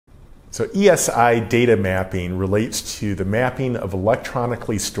So ESI data mapping relates to the mapping of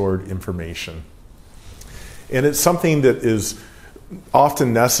electronically stored information. And it's something that is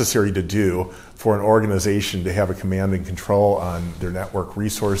often necessary to do for an organization to have a command and control on their network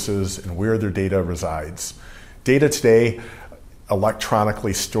resources and where their data resides. Data today,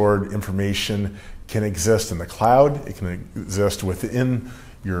 electronically stored information, can exist in the cloud. It can exist within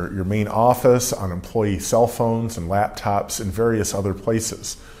your main office, on employee cell phones and laptops, and various other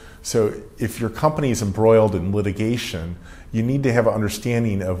places. So if your company is embroiled in litigation, you need to have an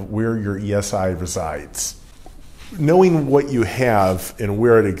understanding of where your ESI resides. Knowing what you have and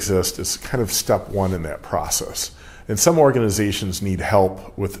where it exists is kind of step one in that process. And some organizations need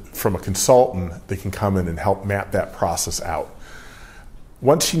help from a consultant that can come in and help map that process out.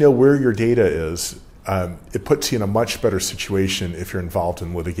 Once you know where your data is, it puts you in a much better situation if you're involved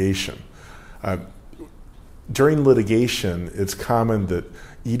in litigation. During litigation, it's common that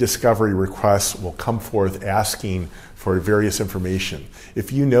e-discovery requests will come forth asking for various information.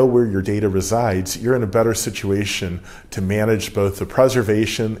 If you know where your data resides, you're in a better situation to manage both the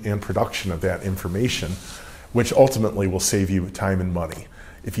preservation and production of that information, which ultimately will save you time and money.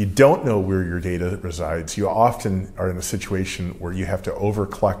 If you don't know where your data resides, you often are in a situation where you have to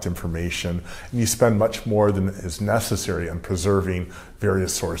over-collect information and you spend much more than is necessary on preserving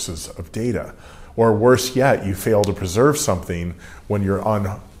various sources of data. Or worse yet, you fail to preserve something when you're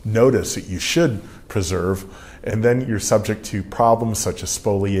on notice that you should preserve, and then you're subject to problems such as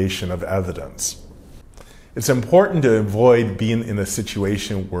spoliation of evidence. It's important to avoid being in a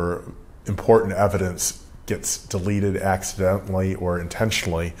situation where important evidence gets deleted accidentally or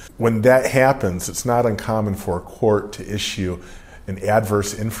intentionally. When that happens, it's not uncommon for a court to issue an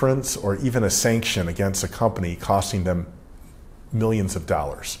adverse inference or even a sanction against a company costing them millions of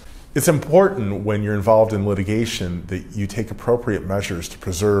dollars. It's important when you're involved in litigation that you take appropriate measures to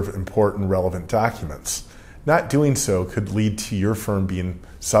preserve important relevant documents. Not doing so could lead to your firm being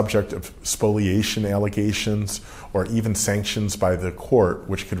subject of spoliation allegations or even sanctions by the court,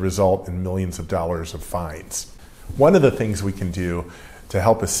 which could result in millions of dollars of fines. One of the things we can do to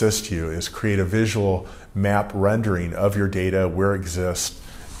help assist you is create a visual map rendering of your data, where it exists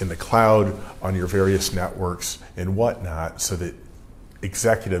in the cloud, on your various networks and whatnot, so that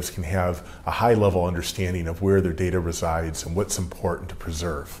executives can have a high-level understanding of where their data resides and what's important to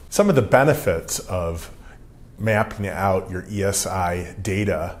preserve. Some of the benefits of mapping out your ESI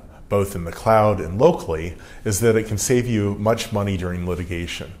data, both in the cloud and locally, is that it can save you much money during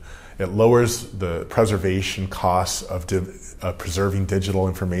litigation. It lowers the preservation costs of preserving digital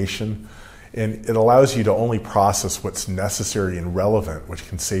information, and it allows you to only process what's necessary and relevant, which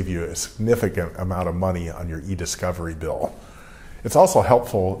can save you a significant amount of money on your e-discovery bill. It's also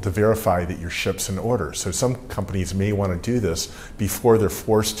helpful to verify that your ship's in order. So some companies may want to do this before they're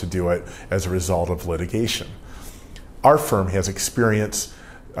forced to do it as a result of litigation. Our firm has experience.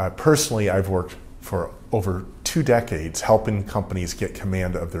 Personally, I've worked for over 2 decades helping companies get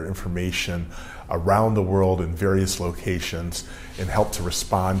command of their information around the world in various locations and help to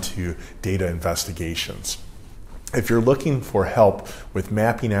respond to data investigations. If you're looking for help with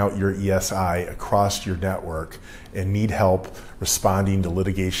mapping out your ESI across your network and need help responding to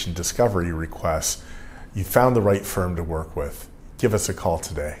litigation discovery requests, you found the right firm to work with. Give us a call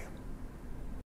today.